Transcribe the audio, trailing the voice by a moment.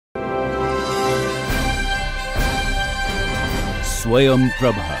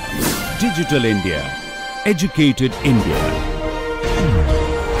SwayamPrabha. Digital India. Educated India.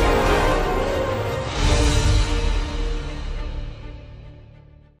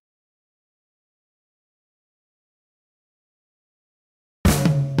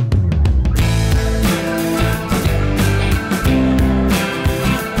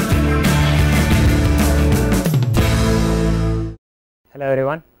 Hello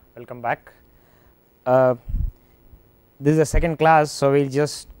everyone, welcome back. This is the second class, so we will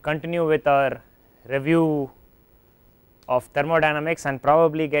just continue with our review of thermodynamics and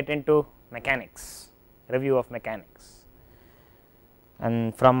probably get into mechanics, review of mechanics,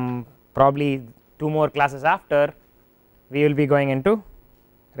 and from probably 2 more classes after we will be going into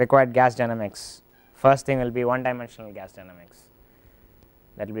required gas dynamics. First thing will be one dimensional gas dynamics,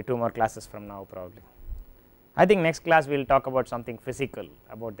 that will be 2 more classes from now probably. I think next class we will talk about something physical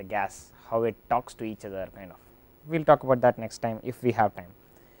about the gas, how it talks to each other kind of. We will talk about that next time if we have time,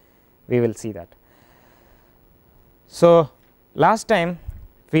 we will see that. So, last time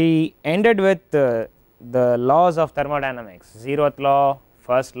we ended with the laws of thermodynamics, 0th law,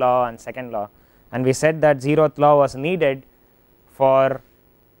 1st law and 2nd law, and we said that 0th law was needed for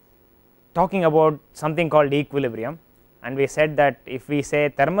talking about something called equilibrium, and we said that if we say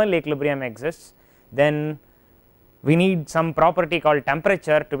thermal equilibrium exists, then we need some property called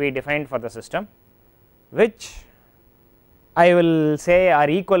temperature to be defined for the system, which I will say are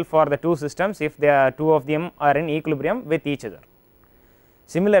equal for the 2 systems if they are 2 of them are in equilibrium with each other.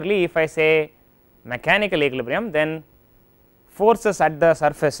 Similarly, if I say mechanical equilibrium, then forces at the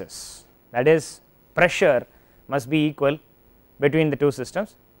surfaces, that is pressure, must be equal between the 2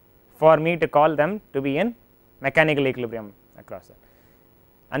 systems for me to call them to be in mechanical equilibrium across that.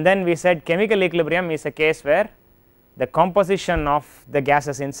 And then we said chemical equilibrium is a case where the composition of the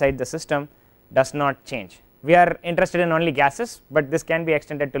gases inside the system does not change. We are interested in only gases, but this can be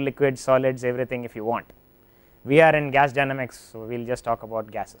extended to liquids, solids, everything if you want. We are in gas dynamics, so we will just talk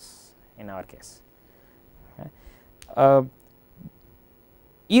about gases in our case.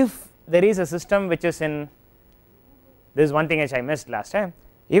 If there is a system which is in, this is one thing which I missed last time,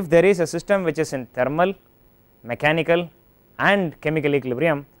 if there is a system which is in thermal, mechanical and chemical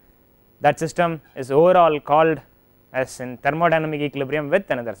equilibrium, that system is overall called as in thermodynamic equilibrium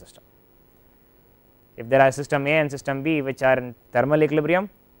with another system. If there are system A and system B which are in thermal equilibrium,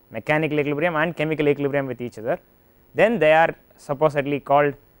 mechanical equilibrium and chemical equilibrium with each other, then they are supposedly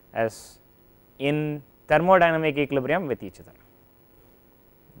called as in thermodynamic equilibrium with each other.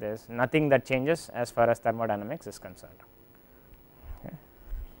 There is nothing that changes as far as thermodynamics is concerned. Okay.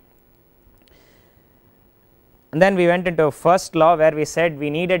 And then we went into first law where we said we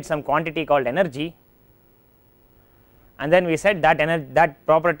needed some quantity called energy, and then we said that that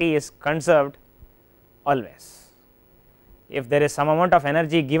property is conserved always. If there is some amount of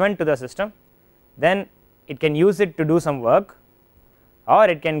energy given to the system, then it can use it to do some work, or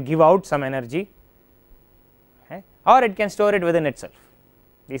it can give out some energy, okay, or it can store it within itself.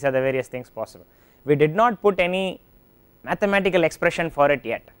 These are the various things possible. We did not put any mathematical expression for it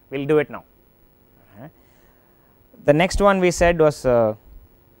yet, we will do it now. Okay. The next one we said was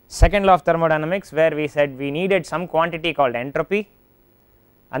second law of thermodynamics, where we said we needed some quantity called entropy,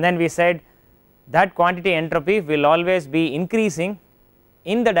 and then we said that quantity entropy will always be increasing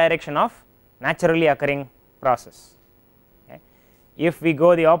in the direction of naturally occurring process. Okay. If we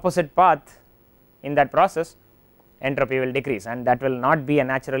go the opposite path in that process, entropy will decrease, and that will not be a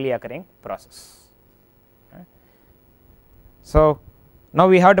naturally occurring process. Okay. So, now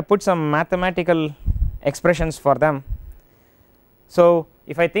we have to put some mathematical expressions for them. So,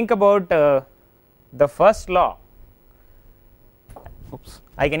 if I think about the first law,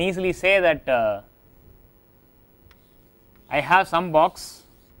 I can easily say that I have some box,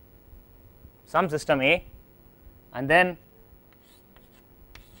 some system A, and then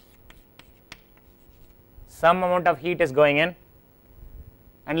some amount of heat is going in,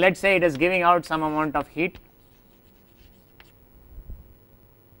 and let us say it is giving out some amount of heat,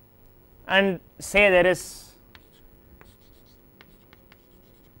 and say there is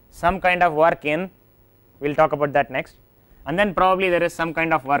some kind of work in, we will talk about that next, and then probably there is some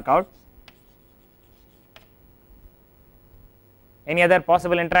kind of work out. Any other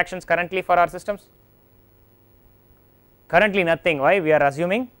possible interactions currently for our systems? Currently nothing. Why? We are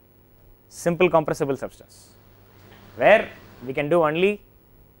assuming simple compressible substance, where we can do only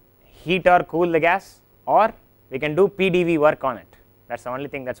heat or cool the gas, or we can do PDV work on it. That is the only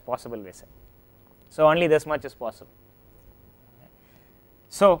thing that is possible, we say. So, only this much is possible.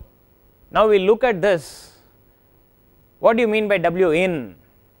 So, now we look at this. What do you mean by W in?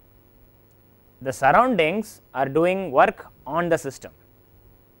 the surroundings are doing work on the system.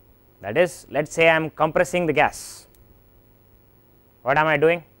 That is, let us say I am compressing the gas. What am I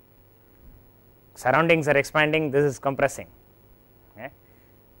doing? Surroundings are expanding, this is compressing. Okay.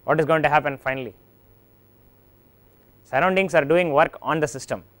 What is going to happen finally? Surroundings are doing work on the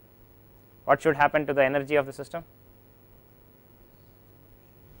system. What should happen to the energy of the system?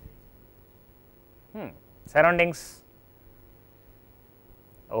 Surroundings.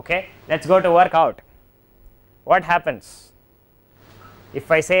 Okay, let us go to work out. What happens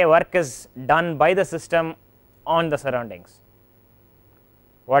if I say work is done by the system on the surroundings?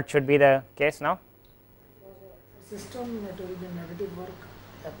 What should be the case now? For system it will be negative work,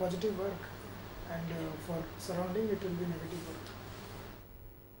 positive work, and for surrounding it will be negative work.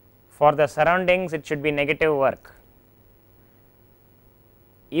 For the surroundings it should be negative work.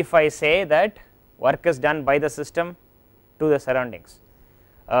 If I say that work is done by the system to the surroundings,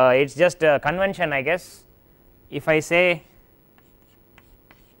 it is just a convention, I guess. If I say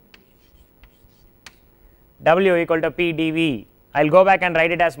W equal to P dV, I will go back and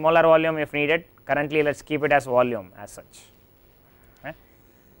write it as molar volume if needed. Currently let us keep it as volume as such. Okay.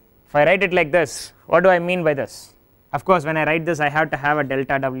 If I write it like this, what do I mean by this? Of course, when I write this I have to have a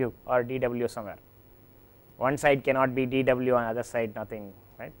delta W or dW somewhere. One side cannot be dW on other side nothing,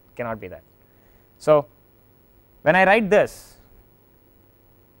 right, cannot be that. So, when I write this,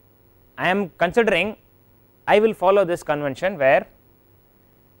 I am considering I will follow this convention where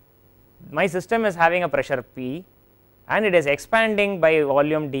my system is having a pressure P and it is expanding by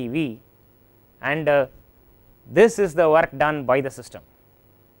volume dV, and this is the work done by the system.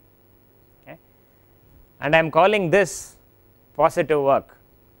 Okay. And I am calling this positive work,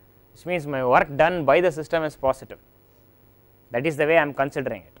 which means my work done by the system is positive. That is the way I am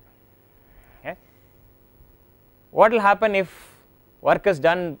considering it. Okay. What will happen if work is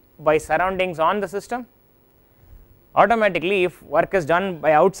done by surroundings on the system? Automatically, if work is done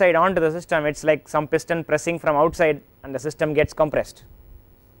by outside onto the system, it is like some piston pressing from outside and the system gets compressed.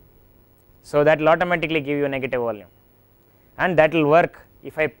 So, that will automatically give you a negative volume, and that will work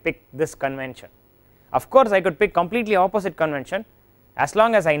if I pick this convention. Of course, I could pick completely opposite convention. As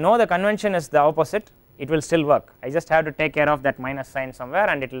long as I know the convention is the opposite, it will still work. I just have to take care of that minus sign somewhere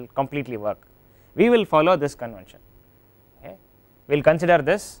and it will completely work. We will follow this convention. Okay. We will consider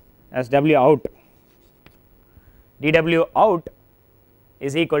this as W out. dW out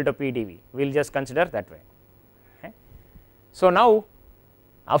is equal to P dV. We will just consider that way. Okay. So, now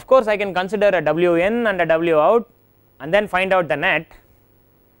of course, I can consider a W in and a W out and then find out the net,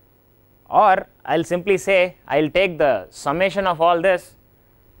 or I will simply say I will take the summation of all this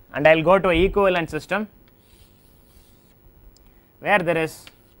and I will go to an equivalent system where there is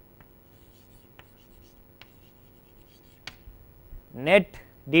net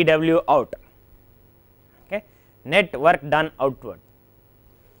dW out, okay, net work done outward.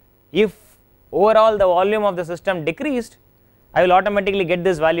 If overall the volume of the system decreased, I will automatically get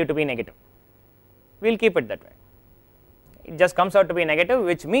this value to be negative. We will keep it that way. It just comes out to be negative,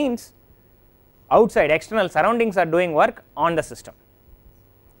 which means outside external surroundings are doing work on the system.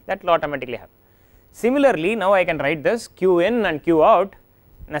 That will automatically happen. Similarly, now I can write this Q in and Q out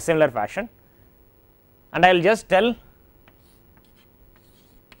in a similar fashion, and I will just tell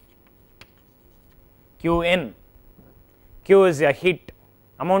Q in, Q is a heat,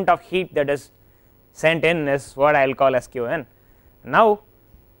 amount of heat that is sent in is what I will call as Q in. Now,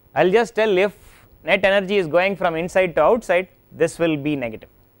 I will just tell if net energy is going from inside to outside, this will be negative.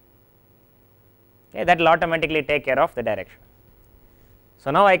 Okay, that will automatically take care of the direction.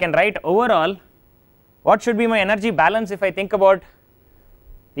 So, now I can write overall what should be my energy balance if I think about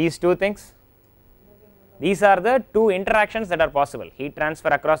these two things. These are the two interactions that are possible, heat transfer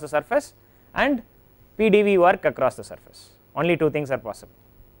across the surface and PdV work across the surface, only two things are possible.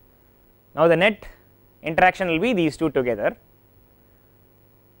 Now, the net interaction will be these two together.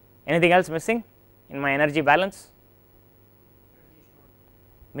 Anything else missing in my energy balance?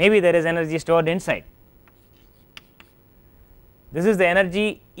 Maybe there is energy stored inside. This is the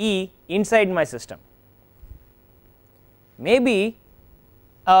energy E inside my system. Maybe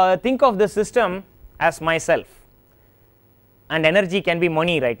think of the system as myself, and energy can be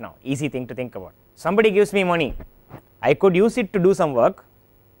money right now, easy thing to think about. Somebody gives me money, I could use it to do some work,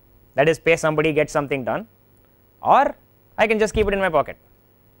 that is pay somebody, get something done, or I can just keep it in my pocket.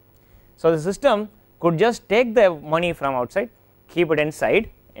 So, the system could just take the money from outside, keep it inside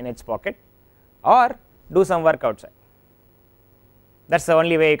in its pocket, or do some work outside. That is the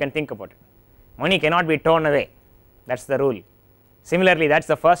only way you can think about it. Money cannot be torn away, that is the rule. Similarly, that is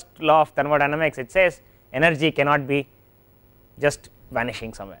the first law of thermodynamics, it says energy cannot be just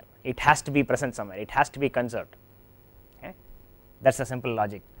vanishing somewhere, it has to be present somewhere, it has to be conserved. Okay. That is a simple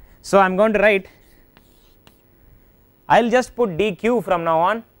logic. So, I am going to write, I will just put dq from now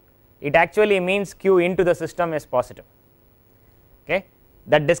on, it actually means q into the system is positive. Okay.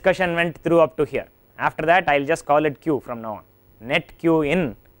 That discussion went through up to here. After that, I will just call it q from now on, net q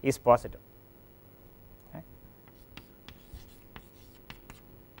in is positive. Okay.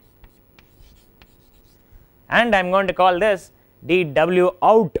 And I am going to call this dw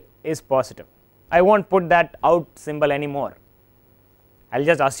out is positive. I will not put that out symbol anymore, I will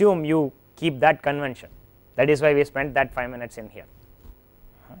just assume you keep that convention. That is why we spent that 5 minutes in here.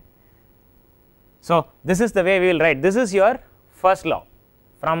 So, this is the way we will write, this is your first law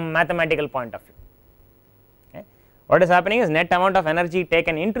from mathematical point of view. Okay. What is happening is net amount of energy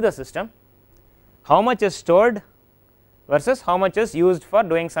taken into the system, how much is stored versus how much is used for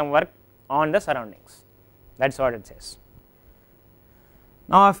doing some work on the surroundings, that is what it says.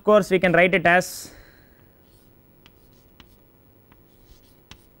 Now, of course, we can write it as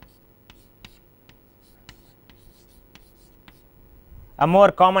a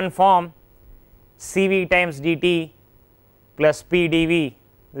more common form, Cv times dt plus P dV,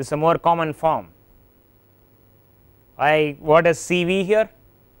 this is a more common form. What is Cv here?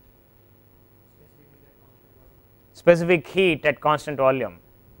 Specific heat at constant volume.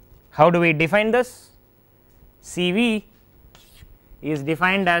 How do we define this? Cv is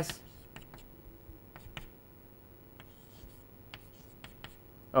defined as,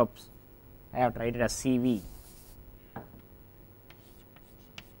 oops, I have to write it as Cv.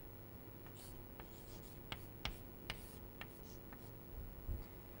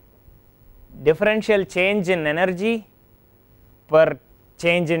 Differential change in energy per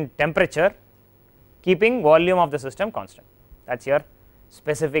change in temperature keeping volume of the system constant, that is your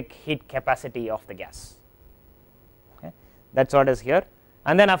specific heat capacity of the gas. Okay. That is what is here,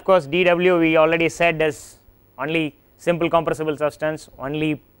 and then of course dW we already said is only simple compressible substance,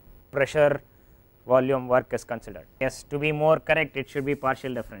 only pressure volume work is considered. Yes, to be more correct it should be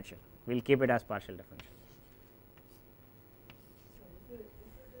partial differential, we will keep it as partial differential.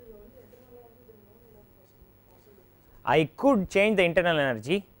 I could change the internal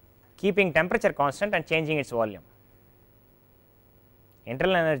energy keeping temperature constant and changing its volume.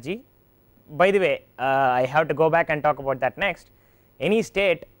 Internal energy, by the way, I have to go back and talk about that next. Any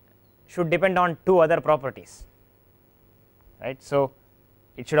state should depend on two other properties, right. So,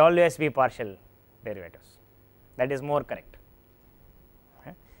 it should always be partial derivatives, that is more correct.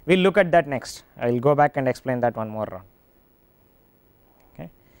 Okay. We will look at that next, I will go back and explain that one more round.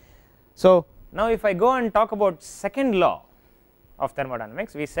 Okay. So, now if I go and talk about second law of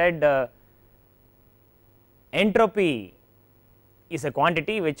thermodynamics, we said entropy is a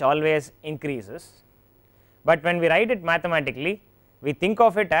quantity which always increases, but when we write it mathematically we think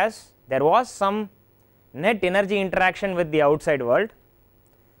of it as there was some net energy interaction with the outside world,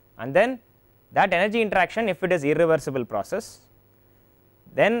 and then that energy interaction, if it is irreversible process,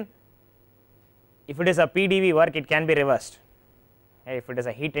 then if it is a PdV work it can be reversed. If it is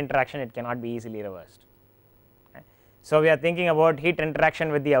a heat interaction it cannot be easily reversed. Okay. So, we are thinking about heat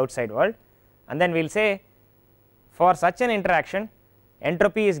interaction with the outside world, and then we will say for such an interaction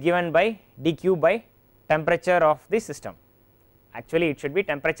entropy is given by dq by temperature of the system, actually it should be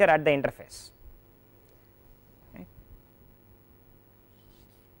temperature at the interface. Okay.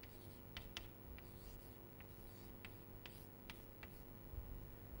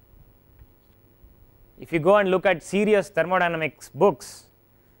 If you go and look at serious thermodynamics books,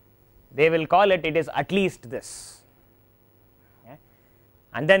 they will call it is at least this, okay.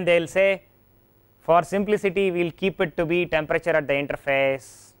 And then they will say for simplicity we will keep it to be temperature at the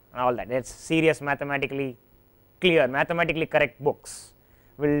interface and all that. It is serious mathematically clear, mathematically correct books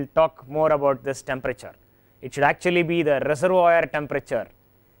will talk more about this temperature. It should actually be the reservoir temperature,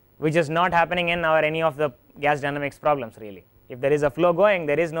 which is not happening in our any of the gas dynamics problems really. If there is a flow going,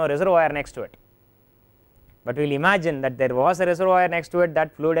 there is no reservoir next to it, but we will imagine that there was a reservoir next to it,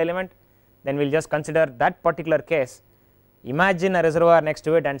 that fluid element, then we will just consider that particular case. Imagine a reservoir next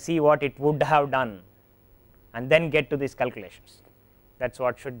to it and see what it would have done, and then get to these calculations. That is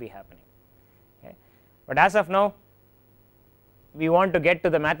what should be happening. Okay. But as of now, we want to get to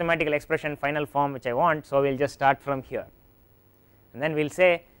the mathematical expression final form which I want, so we will just start from here, and then we will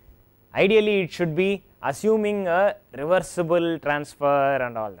say ideally it should be assuming a reversible transfer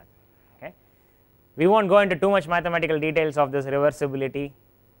and all that. Okay. We will not go into too much mathematical details of this reversibility,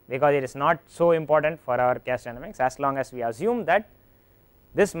 because it is not so important for our gas dynamics as long as we assume that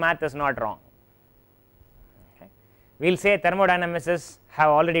this math is not wrong. Okay. We will say thermodynamicists have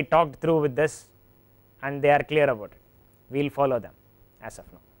already talked through with this and they are clear about it, we will follow them as of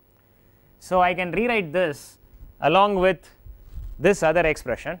now. So, I can rewrite this along with this other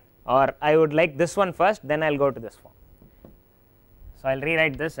expression, or I would like this one first, then I will go to this form. So, I will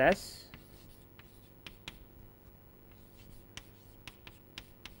rewrite this as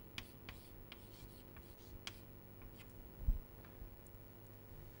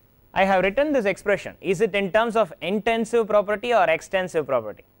I have written this expression. Is it in terms of intensive property or extensive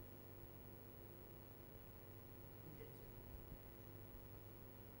property?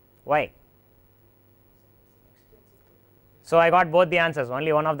 Why? So, I got both the answers,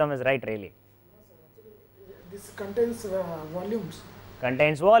 only one of them is right really. This contains volumes.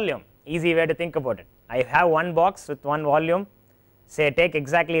 Contains volume, easy way to think about it. I have one box with one volume, say take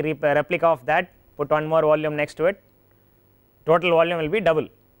exactly replica of that, put one more volume next to it, total volume will be double.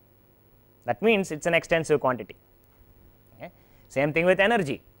 That means it is an extensive quantity. Okay. Same thing with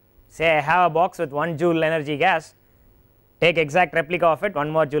energy. Say I have a box with 1 joule energy gas, take exact replica of it, 1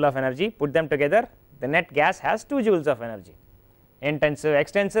 more joule of energy, put them together, the net gas has 2 joules of energy. Intensive,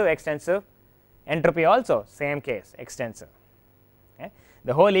 extensive, extensive, entropy also same case, extensive. Okay.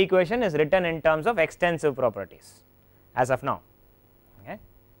 The whole equation is written in terms of extensive properties as of now. Okay.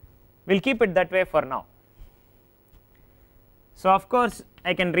 We will keep it that way for now. So, of course,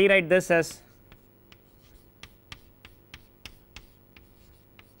 I can rewrite this as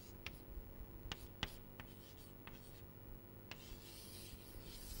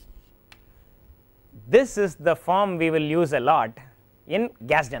this is the form we will use a lot in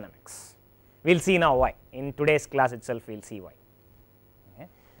gas dynamics. We will see now why. In today's class itself we will see why. Okay.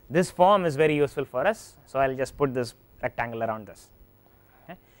 This form is very useful for us. So, I will just put this rectangle around this.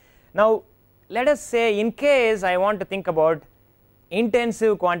 Okay. Now, let us say in case I want to think about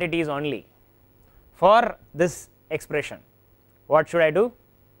intensive quantities only for this expression, what should I do?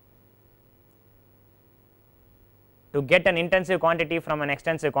 To get an intensive quantity from an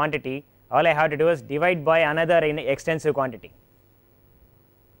extensive quantity, all I have to do is divide by another extensive quantity,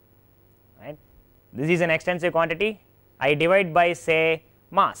 right. This is an extensive quantity, I divide by say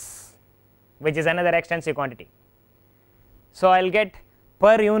mass, which is another extensive quantity. So, I will get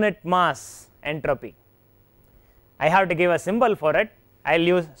per unit mass entropy. I have to give a symbol for it, I will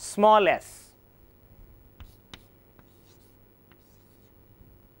use small s.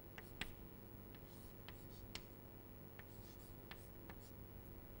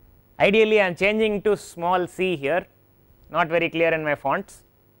 Ideally, I am changing to small c here, not very clear in my fonts,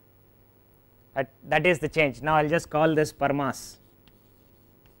 but that is the change. Now, I will just call this per mass.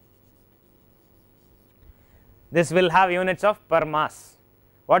 This will have units of per mass.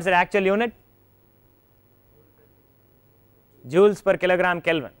 What is the actual unit? Joules per kilogram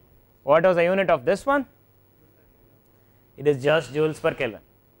Kelvin. What was the unit of this one? It is just joules per Kelvin.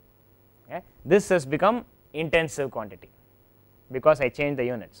 Okay. This has become intensive quantity because I changed the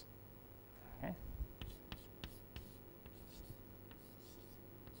units. Okay.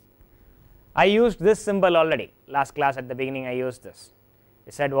 I used this symbol already last class at the beginning. I used this.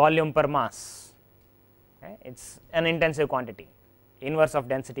 We said volume per mass. Okay. It is an intensive quantity, inverse of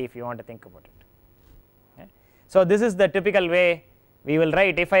density if you want to think about it. So, this is the typical way we will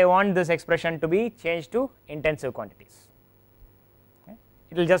write if I want this expression to be changed to intensive quantities. Okay.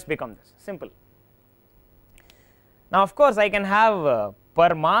 It will just become this simple. Now, of course, I can have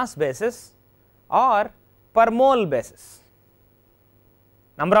per mass basis or per mole basis.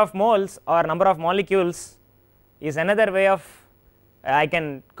 Number of moles or number of molecules is another way of I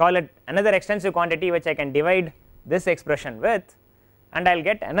can call it another extensive quantity which I can divide this expression with, and I will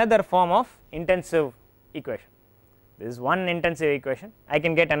get another form of intensive equation. This is one intensive equation, I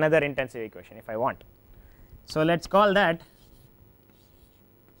can get another intensive equation if I want. So, let us call that,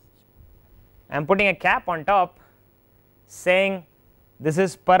 I am putting a cap on top saying this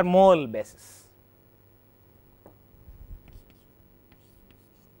is per mole basis.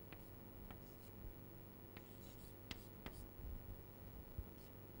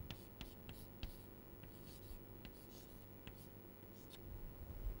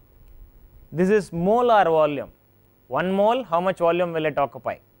 This is molar volume. 1 mole, how much volume will it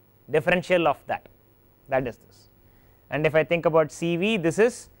occupy? Differential of that is this. And if I think about CV, this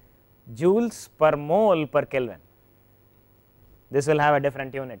is joules per mole per Kelvin. This will have a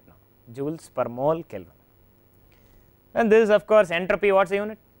different unit now, joules per mole Kelvin. And this is of course entropy, what is the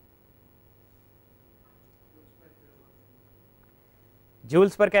unit?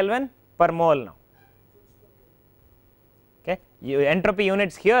 Joules per Kelvin per mole now. Okay. Entropy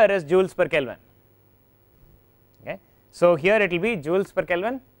units here is joules per Kelvin. Okay. So, here it will be joules per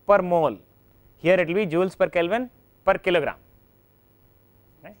Kelvin per mole, here it will be joules per Kelvin per kilogram.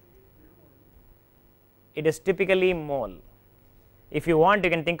 Right. It is typically mole. If you want, you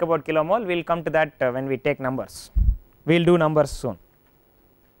can think about kilomole. We will come to that when we take numbers. We will do numbers soon.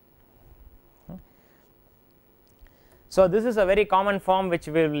 So, this is a very common form which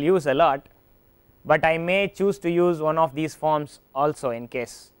we will use a lot, but I may choose to use one of these forms also in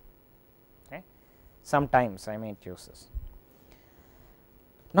case. Okay. Sometimes I may choose this.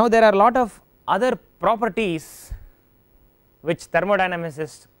 Now, there are a lot of other properties which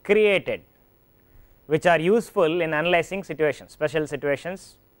thermodynamicists created, which are useful in analyzing situations, special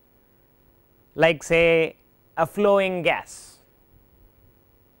situations, like say a flowing gas.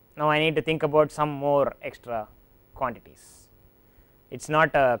 Now, I need to think about some more extra quantities. It is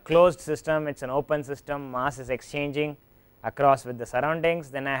not a closed system, it is an open system, mass is exchanging across with the surroundings,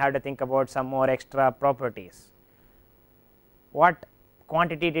 then I have to think about some more extra properties. What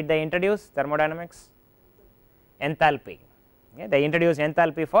quantity did they introduce? Thermodynamics? Enthalpy. Okay, they introduced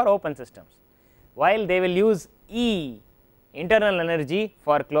enthalpy for open systems, while they will use E, internal energy,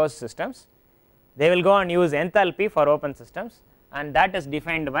 for closed systems. They will go and use enthalpy for open systems, and that is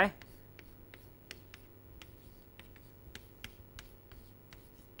defined by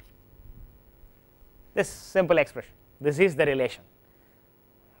this simple expression. This is the relation.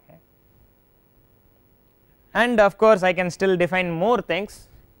 Okay. And of course, I can still define more things.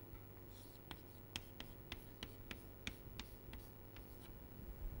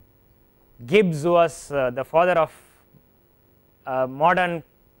 Gibbs was the father of modern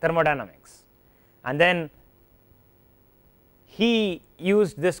thermodynamics, and then he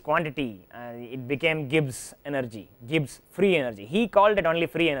used this quantity, it became Gibbs energy, Gibbs free energy. He called it only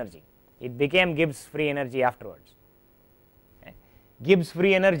free energy, it became Gibbs free energy afterwards. Okay. Gibbs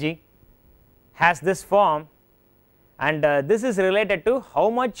free energy has this form, and this is related to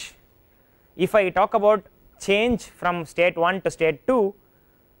how much, if I talk about change from state 1 to state 2,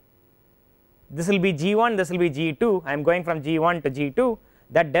 this will be G1, this will be G2, I am going from G1 to G2,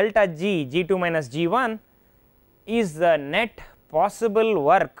 that delta G, G2 minus G1 is the net possible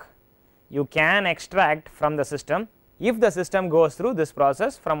work you can extract from the system if the system goes through this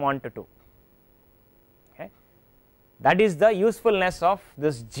process from 1 to 2. Okay. That is the usefulness of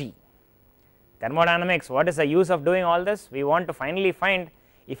this G. Thermodynamics, what is the use of doing all this? We want to finally find,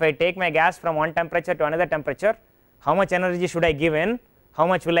 if I take my gas from one temperature to another temperature, how much energy should I give in, how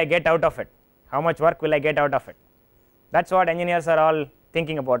much will I get out of it, how much work will I get out of it. That is what engineers are all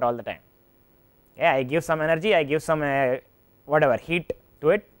thinking about all the time. Yeah, I give some energy, I give some whatever heat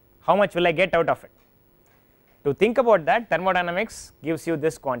to it, how much will I get out of it. To think about that, thermodynamics gives you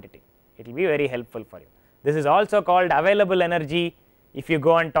this quantity, it will be very helpful for you. This is also called available energy if you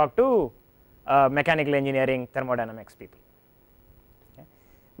go and talk to mechanical engineering thermodynamics people. Okay.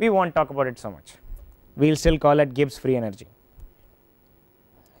 We will not talk about it so much, we will still call it Gibbs free energy.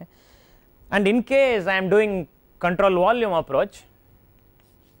 Okay. And in case I am doing control volume approach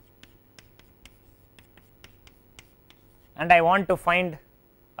and I want to find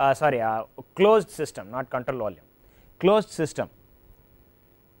closed system, not control volume, closed system.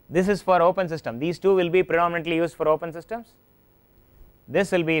 This is for open system, these two will be predominantly used for open systems,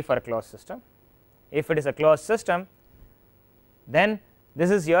 this will be for closed system. If it is a closed system, then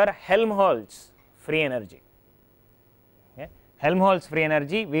this is your Helmholtz free energy. Okay. Helmholtz free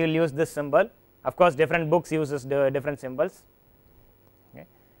energy, we will use this symbol, of course different books uses different symbols.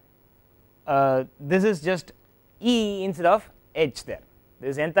 Okay. This is just E instead of H there,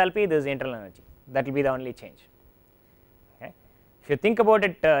 this is enthalpy, this is internal energy, that will be the only change. Okay. If you think about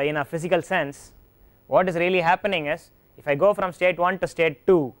it in a physical sense, what is really happening is, if I go from state 1 to state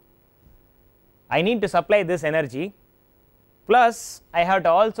 2, I need to supply this energy, plus I have to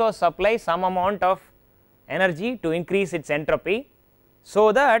also supply some amount of energy to increase its entropy,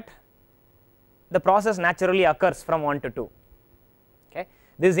 so that the process naturally occurs from 1 to 2. Okay.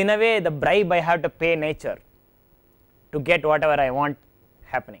 This is in a way the bribe I have to pay nature to get whatever I want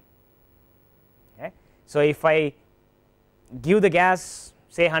happening. Okay. So, if I give the gas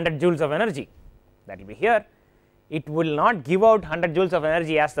say 100 joules of energy, that will be here, it will not give out 100 joules of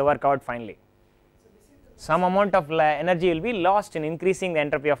energy as the work out finally. Some amount of energy will be lost in increasing the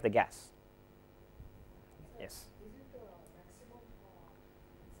entropy of the gas. Yes.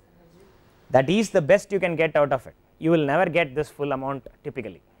 That is the best you can get out of it. You will never get this full amount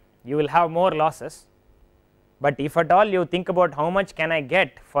typically. You will have more losses, but if at all you think about how much can I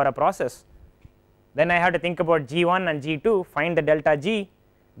get for a process, then I have to think about G1 and G2, find the delta G,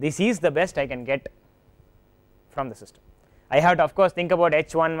 this is the best I can get from the system. I have to of course think about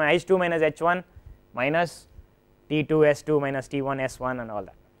H1 H2 minus H1 minus T2 S2 minus T1 S1 and all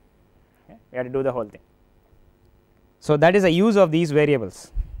that. Okay. We have to do the whole thing. So, that is a use of these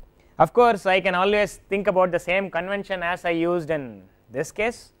variables. Of course, I can always think about the same convention as I used in this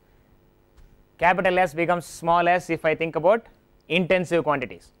case. Capital S becomes small s if I think about intensive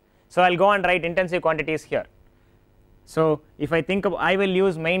quantities. So, I will go and write intensive quantities here. So, if I think of, I will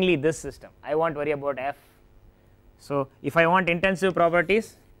use mainly this system, I won't worry about F. So, if I want intensive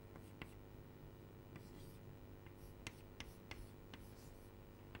properties,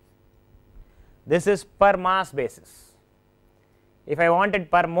 this is per mass basis. If I want it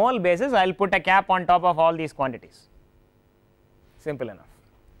per mole basis, I will put a cap on top of all these quantities, simple enough.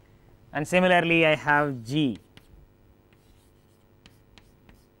 And similarly, I have G.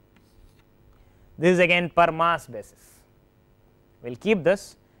 This is again per mass basis. We will keep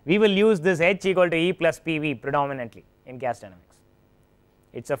this. We will use this H equal to E plus PV predominantly in gas dynamics.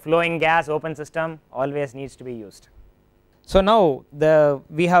 It is a flowing gas open system, always needs to be used. So, now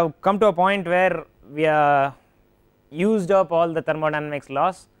we have come to a point where we are used up all the thermodynamics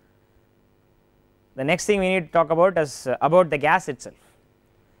laws. The next thing we need to talk about is about the gas itself.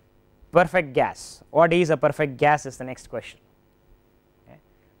 Perfect gas. What is a perfect gas is the next question. Okay.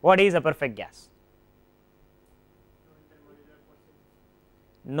 What is a perfect gas?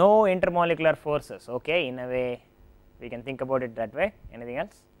 No intermolecular forces. Okay, in a way we can think about it that way. Anything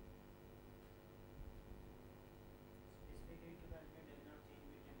else?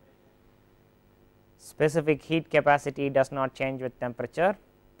 Specific heat capacity does not change with temperature,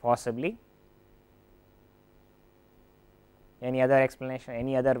 possibly. Any other explanation,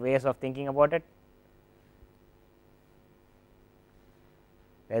 any other ways of thinking about it?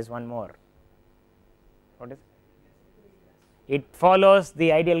 There is one more. What is it? It follows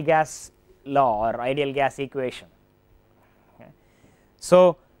the ideal gas law or ideal gas equation. Okay.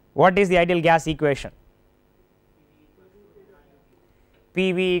 So, what is the ideal gas equation?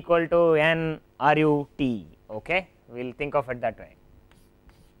 PV equal to N RUT. Okay, we will think of it that way.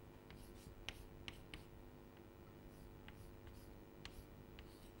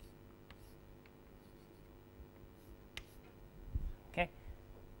 Okay,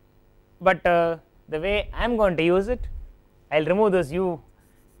 but the way I am going to use it, I will remove this U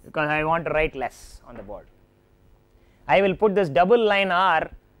because I want to write less on the board. I will put this double line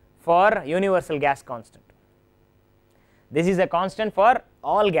R for universal gas constant. This is a constant for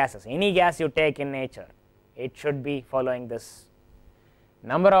all gases, any gas you take in nature, it should be following this.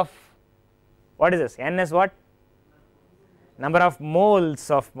 Number of, what is this? N is what? Number of moles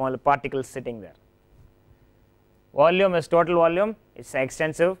of particles sitting there. Volume is total volume, it is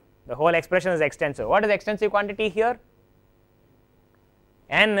extensive, the whole expression is extensive. What is the extensive quantity here?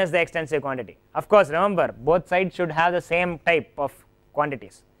 N is the extensive quantity. Of course, remember both sides should have the same type of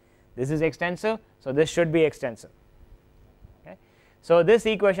quantities. This is extensive, so this should be extensive. So, this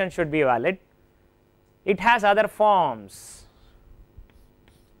equation should be valid. It has other forms.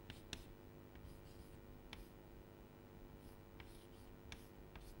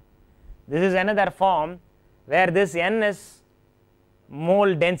 This is another form where this N is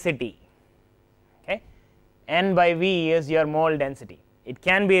mole density. Okay. N by V is your mole density. It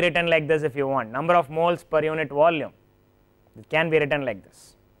can be written like this if you want, number of moles per unit volume. It can be written like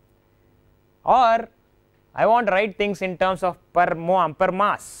this. Or I want to write things in terms of per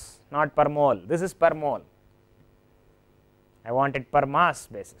mass, not per mole. This is per mole. I want it per mass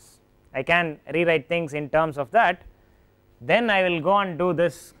basis. I can rewrite things in terms of that. Then I will go and do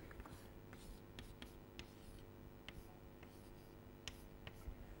this.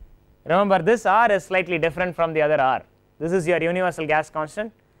 Remember, this R is slightly different from the other R. This is your universal gas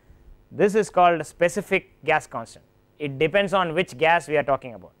constant. This is called specific gas constant. It depends on which gas we are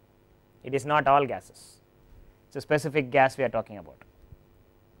talking about. It is not all gases. It is a specific gas we are talking about.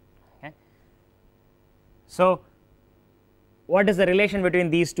 Okay. So, what is the relation between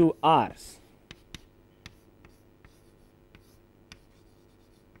these two R's?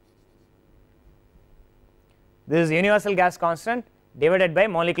 This is universal gas constant divided by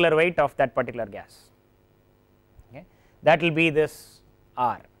molecular weight of that particular gas. Okay. That will be this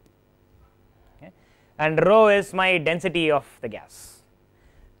R. Okay. And rho is my density of the gas.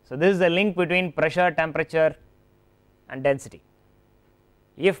 So, this is the link between pressure, temperature and density.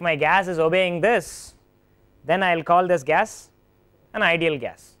 If my gas is obeying this, then I will call this gas an ideal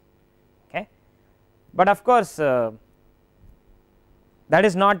gas. Okay. But of course, that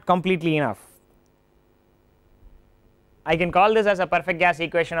is not completely enough. I can call this as a perfect gas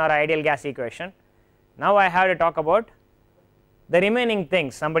equation or ideal gas equation. Now, I have to talk about the remaining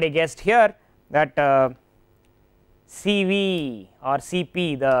things. Somebody guessed here that CV or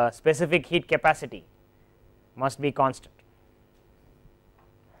Cp, the specific heat capacity, must be constant.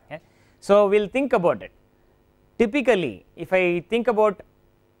 Okay. So, we will think about it. Typically, if I think about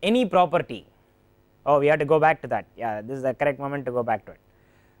any property, oh we have to go back to that, yeah this is the correct moment to go back to it.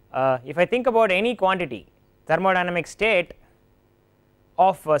 If I think about any quantity, thermodynamic state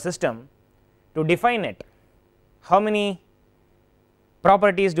of a system, to define it, how many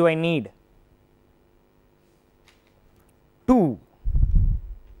properties do I need? 2.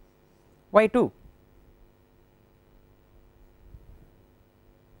 Why 2?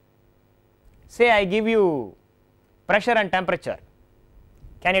 Say I give you pressure and temperature,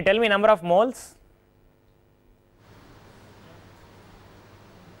 can you tell me number of moles?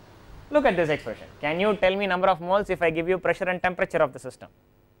 Look at this expression, can you tell me number of moles if I give you pressure and temperature of the system?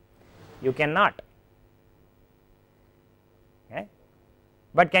 You cannot, okay.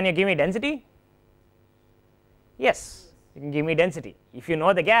 But can you give me density? Yes, you can give me density. If you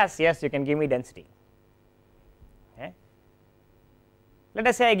know the gas, yes you can give me density, okay. Let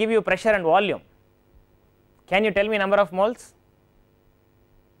us say I give you pressure and volume, can you tell me number of moles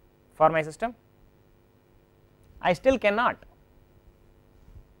for my system? I still cannot.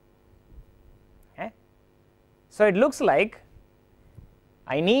 Okay. So it looks like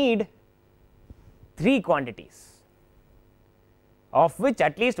I need 3 quantities, of which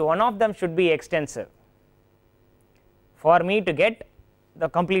at least one of them should be extensive for me to get the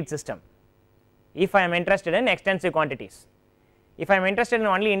complete system, if I am interested in extensive quantities. If I am interested in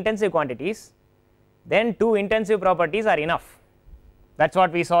only intensive quantities, then 2 intensive properties are enough, that is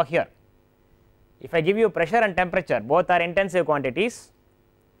what we saw here. If I give you pressure and temperature, both are intensive quantities,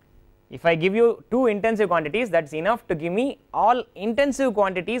 if I give you 2 intensive quantities, that is enough to give me all intensive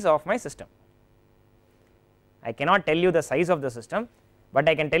quantities of my system. I cannot tell you the size of the system, but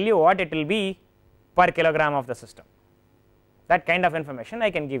I can tell you what it will be per kilogram of the system, that kind of information I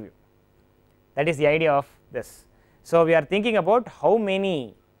can give you, that is the idea of this. So we are thinking about how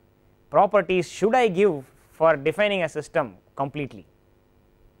many properties should I give for defining a system completely,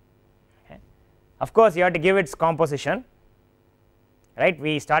 okay. Of course you have to give its composition, right.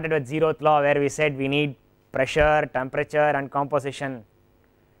 We started with zeroth law where we said we need pressure, temperature and composition,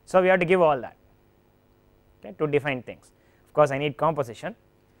 so we have to give all that, okay, to define things. Of course I need composition,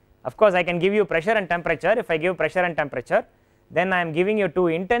 of course I can give you pressure and temperature. If I give pressure and temperature, then I am giving you 2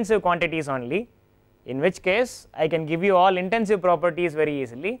 intensive quantities only, in which case I can give you all intensive properties very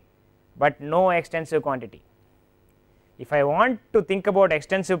easily, but no extensive quantity. If I want to think about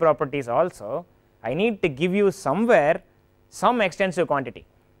extensive properties also, I need to give you somewhere some extensive quantity,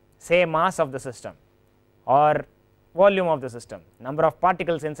 say mass of the system or volume of the system, number of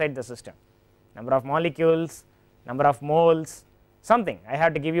particles inside the system, number of molecules, number of moles, something. I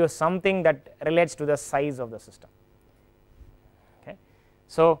have to give you something that relates to the size of the system, okay.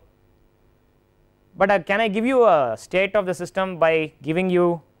 So, but can I give you a state of the system by giving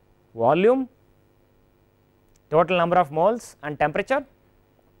you volume, total number of moles and temperature?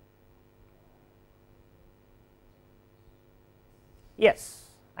 Yes,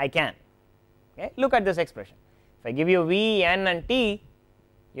 I can, okay. Look at this expression, if I give you V, N and T,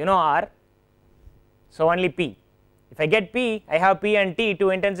 you know R, so only P. If I get P, I have P and T, 2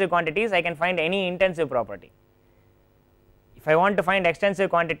 intensive quantities, I can find any intensive property. If I want to find extensive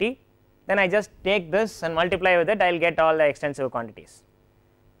quantity, then I just take this and multiply with it, I will get all the extensive quantities,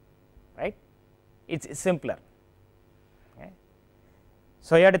 right. It is simpler, okay.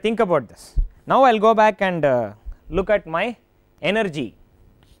 So you have to think about this. Now I will go back and look at my energy.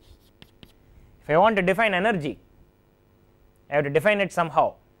 If I want to define energy, I have to define it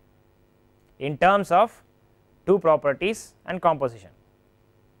somehow in terms of 2 properties and composition,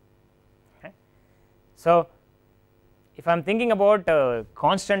 okay. So if I am thinking about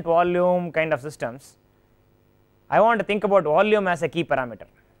constant volume kind of systems, I want to think about volume as a key parameter,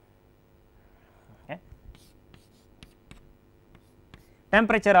 okay.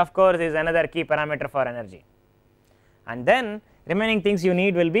 Temperature of course is another key parameter for energy, and then remaining things you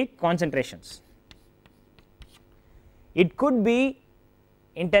need will be concentrations. It could be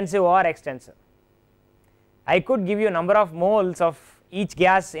intensive or extensive. I could give you number of moles of each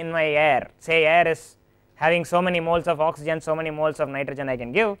gas in my air, say air is having so many moles of oxygen, so many moles of nitrogen I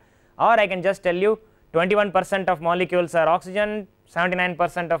can give, or I can just tell you 21% of molecules are oxygen,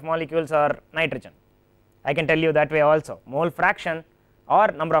 79% of molecules are nitrogen. I can tell you that way also, mole fraction or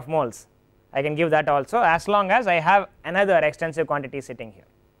number of moles, I can give that also, as long as I have another extensive quantity sitting here.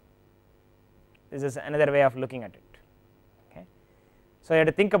 This is another way of looking at it, okay. So you have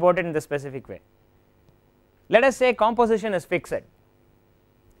to think about it in the specific way. Let us say composition is fixed.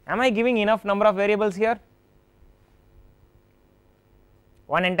 Am I giving enough number of variables here?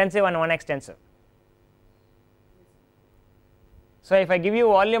 One intensive and one extensive. So if I give you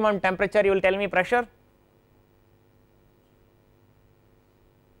volume and temperature, you will tell me pressure.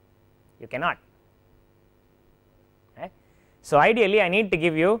 cannot. Okay. So, ideally I need to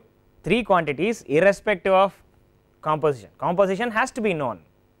give you 3 quantities irrespective of composition. Composition has to be known.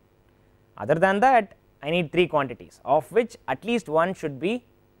 Other than that, I need 3 quantities, of which at least one should be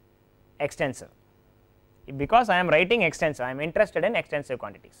extensive, because I am writing extensive, I am interested in extensive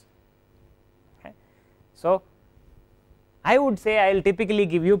quantities. Okay. So, I would say I will typically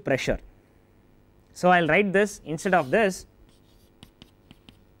give you pressure. So, I will write this instead of this,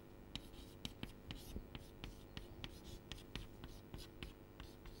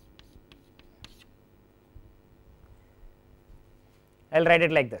 I will write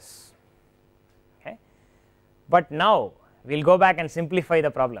it like this. Okay. But now we will go back and simplify the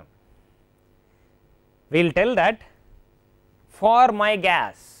problem. We will tell that for my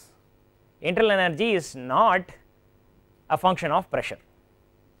gas, internal energy is not a function of pressure.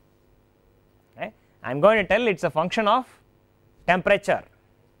 Okay. I am going to tell it is a function of temperature,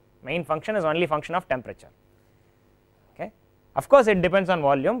 main function is only function of temperature. Okay. Of course, it depends on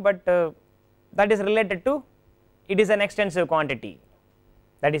volume, but that is related to, it is an extensive quantity,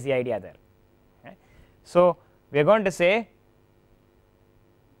 that is the idea there. Okay. So, we are going to say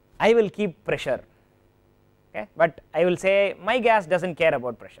I will keep pressure, okay, but I will say my gas does not care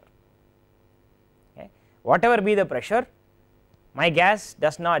about pressure. Okay. Whatever be the pressure, my gas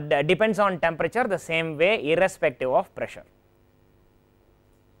does not depends on temperature the same way irrespective of pressure.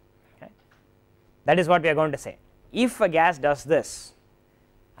 Okay. That is what we are going to say. If a gas does this,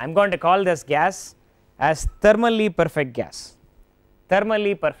 I am going to call this gas as thermally perfect gas.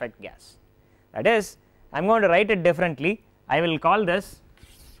 Thermally perfect gas, that is, I am going to write it differently. I will call this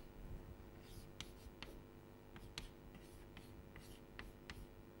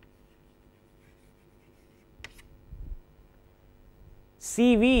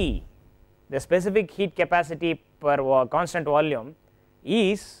CV, the specific heat capacity per constant volume,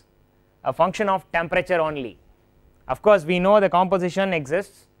 is a function of temperature only. Of course, we know the composition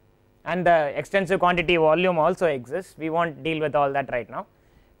exists and the extensive quantity volume also exists, we will not deal with all that right now.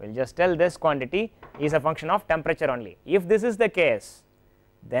 We will just tell this quantity is a function of temperature only. If this is the case,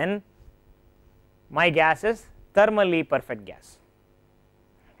 then my gas is thermally perfect gas.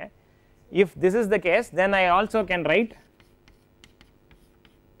 Okay. If this is the case, then I also can write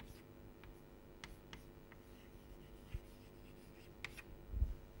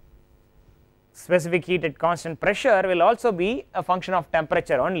specific heat at constant pressure will also be a function of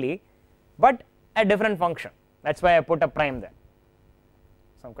temperature only, but a different function. That is why I put a prime there.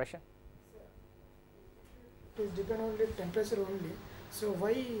 Some question? It is depend on the temperature only. So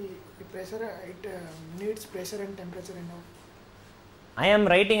why the pressure, it needs pressure and temperature and all? I am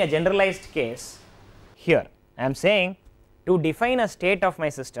writing a generalized case here. I am saying to define a state of my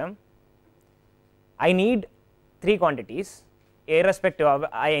system, I need 3 quantities irrespective of,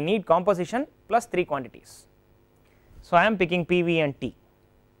 I need composition plus 3 quantities. So, I am picking PV and T,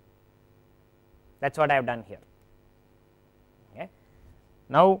 that is what I have done here. Okay.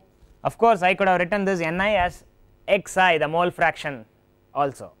 Now, of course, I could have written this Ni as Xi, the mole fraction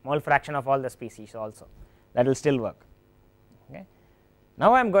also, mole fraction of all the species also, that will still work. Okay.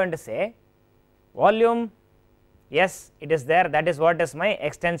 Now, I am going to say volume, yes, it is there, that is what is my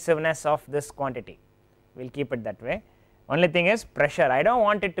extensiveness of this quantity, we will keep it that way. Only thing is pressure, I do not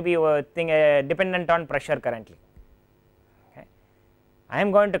want it to be a thing dependent on pressure currently. Okay. I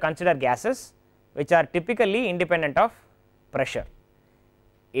am going to consider gases which are typically independent of pressure.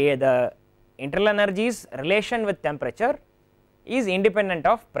 The internal energies relation with temperature is independent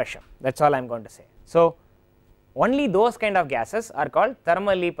of pressure, that is all I am going to say. So, only those kind of gases are called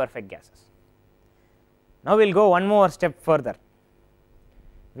thermally perfect gases. Now, we will go one more step further.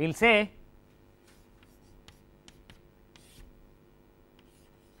 We will say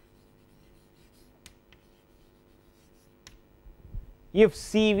if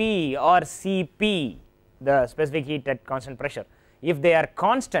CV or Cp, the specific heat at constant pressure, if they are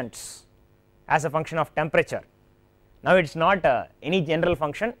constants as a function of temperature, now it is not any general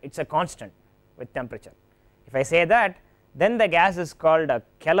function, it is a constant with temperature. If I say that, then the gas is called a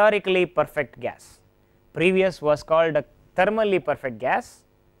calorically perfect gas. Previous was called a thermally perfect gas,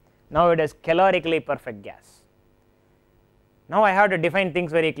 now it is calorically perfect gas. Now, I have to define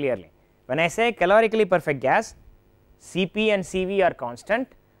things very clearly. When I say calorically perfect gas, Cp and Cv are constant,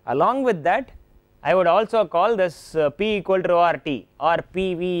 along with that I would also call this P equal to ρRT or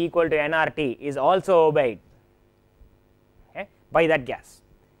PV equal to nRT is also obeyed, okay, by that gas.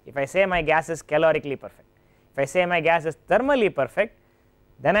 If I say my gas is calorically perfect, if I say my gas is thermally perfect,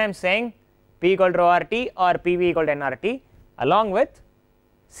 then I am saying P equal to ρRT or PV equal to nRT, along with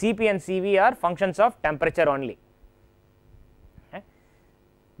Cp and Cv are functions of temperature only. Okay.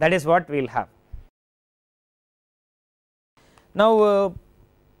 that is what we will have. Now,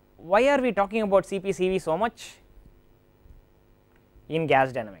 why are we talking about Cp Cv so much in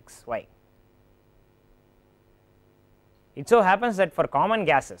gas dynamics? Why? It so happens that for common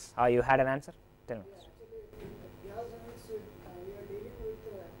gases, you had an answer? Tell me. Gas dynamics, we are dealing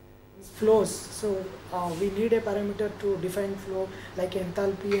with flows, so we need a parameter to define flow like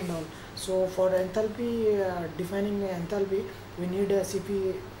enthalpy and all. So for enthalpy, defining enthalpy, we need a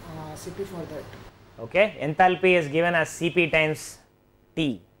Cp for that. Okay, enthalpy is given as Cp times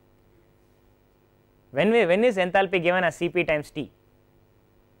T. When is enthalpy given as Cp times T?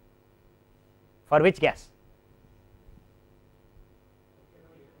 For which gas?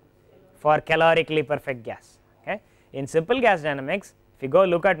 For calorically perfect gas. Okay. In simple gas dynamics, if you go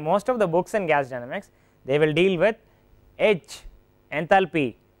look at most of the books in gas dynamics, they will deal with H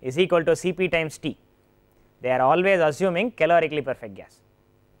enthalpy is equal to Cp times T. They are always assuming calorically perfect gas.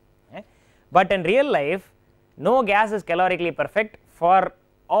 Okay. But in real life, no gas is calorically perfect for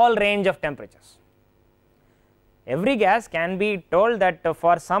all range of temperatures. Every gas can be told that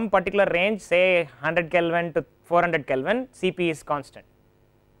for some particular range, say 100 Kelvin to 400 Kelvin, Cp is constant.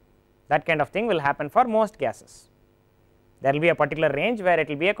 That kind of thing will happen for most gases. There will be a particular range where it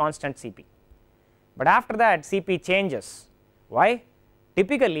will be a constant Cp, but after that Cp changes. Why?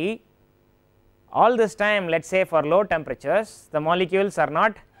 Typically, all this time, let us say for low temperatures, the molecules are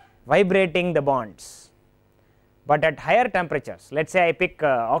not vibrating the bonds, but at higher temperatures, let us say I pick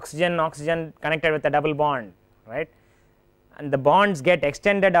oxygen connected with a double bond, right, and the bonds get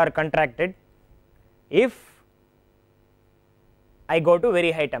extended or contracted if I go to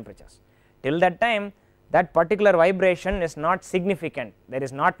very high temperatures. Till that time, that particular vibration is not significant, there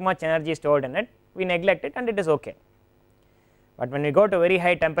is not much energy stored in it, we neglect it and it is okay. But when we go to very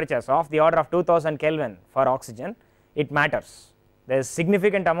high temperatures of the order of 2000 Kelvin for oxygen, it matters. There is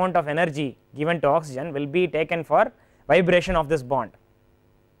significant amount of energy given to oxygen will be taken for vibration of this bond.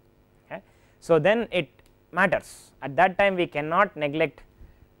 Okay. So then it matters, at that time we cannot neglect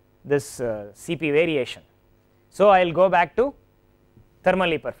this Cp variation. So I will go back to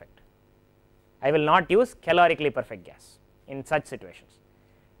thermally perfect. I will not use calorically perfect gas in such situations.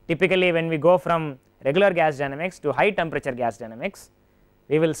 Typically, when we go from regular gas dynamics to high temperature gas dynamics,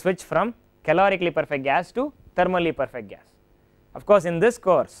 we will switch from calorically perfect gas to thermally perfect gas. Of course, in this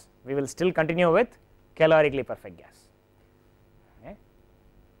course we will still continue with calorically perfect gas. Okay.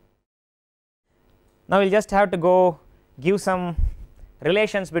 Now we will just have to go give some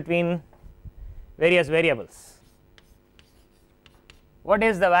relations between various variables. What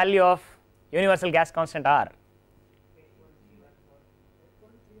is the value of universal gas constant R?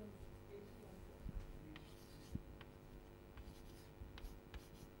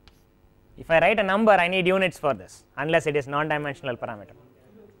 If I write a number, I need units for this, unless it is non-dimensional parameter.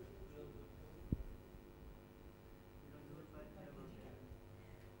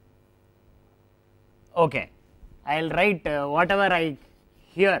 Okay, I will write whatever I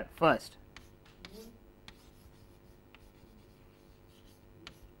hear first.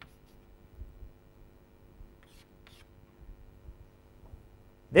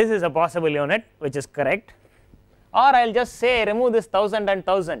 This is a possible unit which is correct, or I will just say remove this 1000 and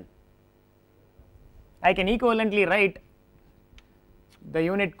 1000. I can equivalently write the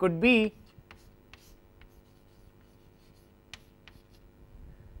unit could be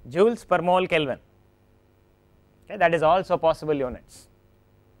joules per mole Kelvin. Okay, that is also possible units.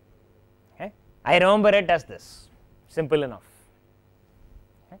 Okay. I remember it as this, simple enough.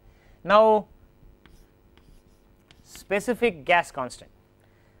 Okay. Now, specific gas constant,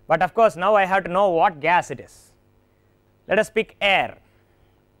 but of course now I have to know what gas it is. Let us pick air.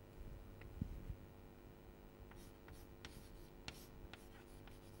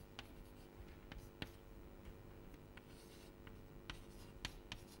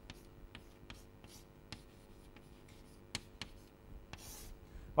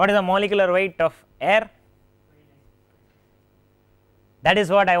 What is the molecular weight of air? That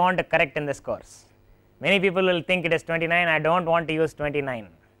is what I want to correct in this course. Many people will think it is 29, I do not want to use 29.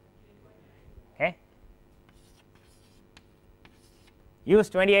 Okay.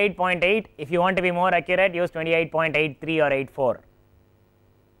 Use 28.8, if you want to be more accurate, use 28.83 or 84.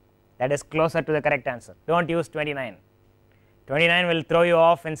 That is closer to the correct answer. Do not use 29. 29 will throw you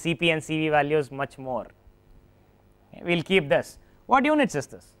off in Cp and Cv values much more. Okay. We will keep this. What units is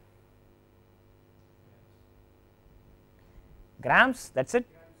this? Grams, that is it,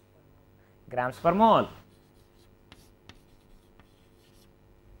 grams per mole,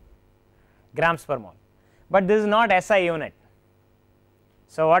 grams per mole, but this is not SI unit.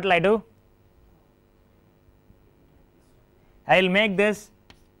 So what will I do? I will make this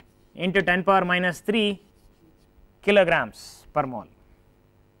into 10 power minus 3 kilograms per mole.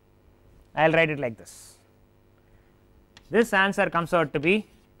 I will write it like this. This answer comes out to be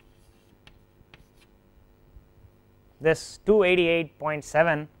this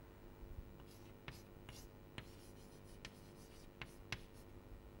 288.7 .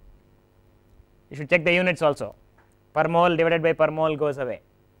 You should check the units also. Per mole divided by per mole goes away.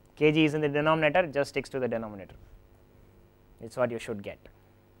 Kg is in the denominator, just sticks to the denominator. It is what you should get.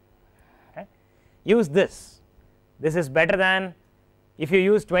 Okay. Use this. This is better than, if you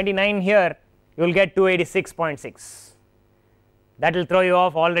use 29 here, you will get 286.6. That will throw you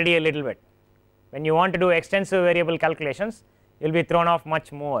off already a little bit. When you want to do extensive variable calculations, you will be thrown off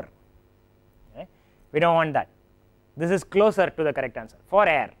much more. Okay. We do not want that. This is closer to the correct answer for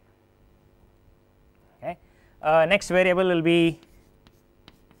air. Okay. Next variable will be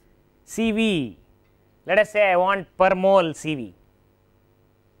CV. Let us say I want per mole CV.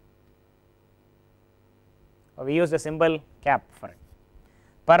 We use the symbol cap for it.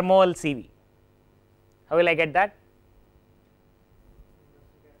 Per mole CV. How will I get that?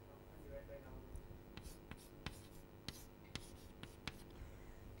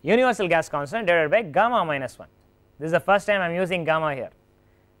 Universal gas constant divided by gamma minus 1. This is the first time I am using gamma here.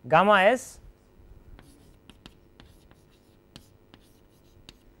 Gamma is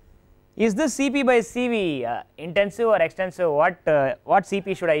this Cp by Cv intensive or extensive? What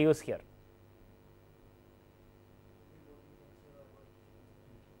Cp should I use here?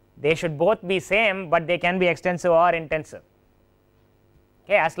 They should both be same, but they can be extensive or intensive.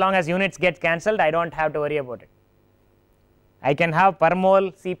 Okay, as long as units get cancelled, I do not have to worry about it. I can have per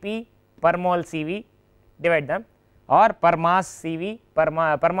mole Cp, per mole Cv, divide them, or per mass Cv, per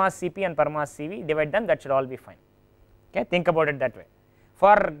mass Cp and per mass Cv, divide them. That should all be fine. Okay, think about it that way.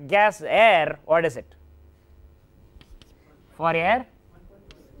 For gas air, what is it? For air,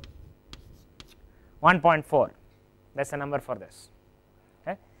 1.4. That is the number for this.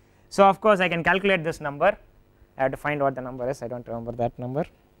 Okay. So, of course, I can calculate this number. I have to find what the number is. I do not remember that number.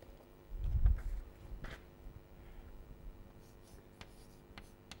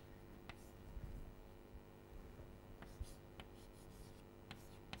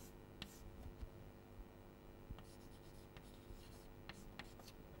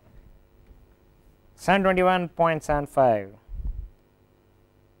 $721.75.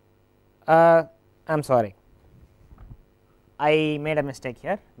 I am sorry, I made a mistake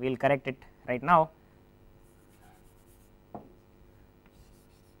here. We will correct it right now.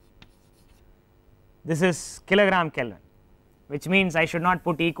 This is kilogram Kelvin, which means I should not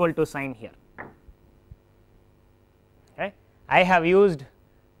put equal to sign here. Okay. I have used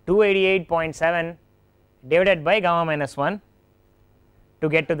 288.7 divided by gamma minus 1 to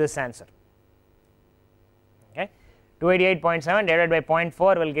get to this answer. 288.7 divided by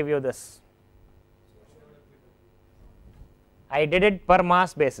 0.4 will give you this. I did it per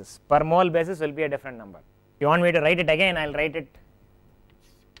mass basis, per mole basis will be a different number. If you want me to write it again, I will write it.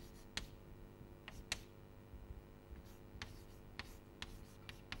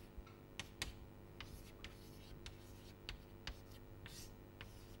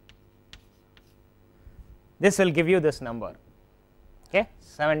 This will give you this number, okay,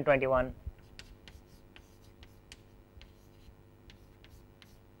 721.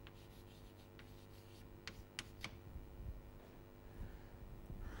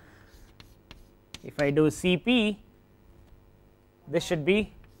 If I do Cp, this should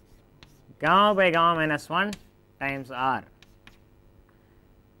be gamma by gamma minus 1 times R.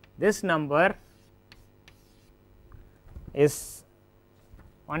 This number is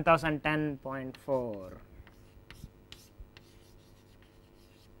 1010.4.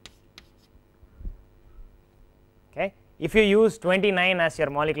 Okay. If you use 29 as your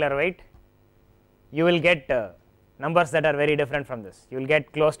molecular weight, you will get numbers that are very different from this. You will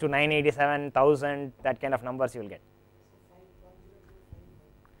get close to 987,000, that kind of numbers you will get.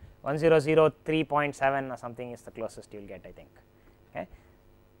 1003.7 or something is the closest you will get, I think. Okay.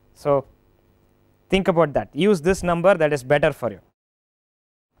 So, think about that. Use this number, that is better for you.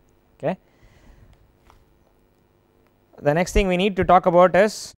 Okay. The next thing we need to talk about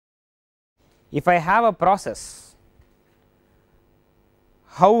is, if I have a process,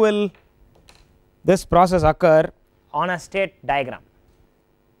 how will this process occur on a state diagram?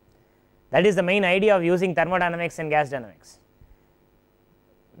 That is the main idea of using thermodynamics and gas dynamics.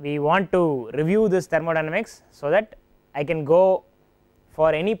 We want to review this thermodynamics so that I can go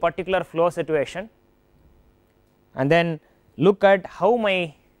for any particular flow situation and then look at how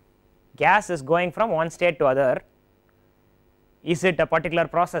my gas is going from one state to other. Is it a particular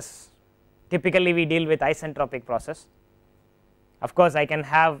process? Typically we deal with isentropic process, Of course, I can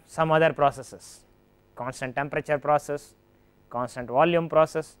have some other processes, constant temperature process, constant volume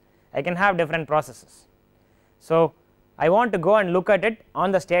process, I can have different processes. So, I want to go and look at it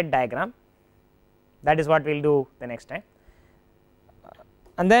on the state diagram, that is what we will do the next time,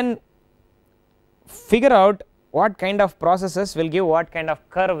 and then figure out what kind of processes will give what kind of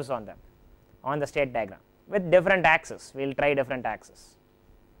curves on them on the state diagram with different axes, we will try different axes.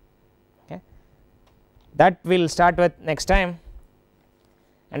 Okay. That we will start with next time,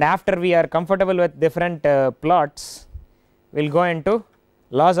 and after we are comfortable with different plots, we will go into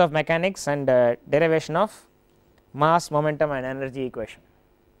laws of mechanics and derivation of mass, momentum and energy equation.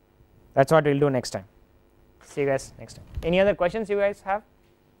 That is what we will do next time. See you guys next time. Any other questions you guys have?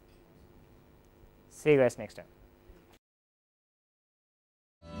 See you guys next time.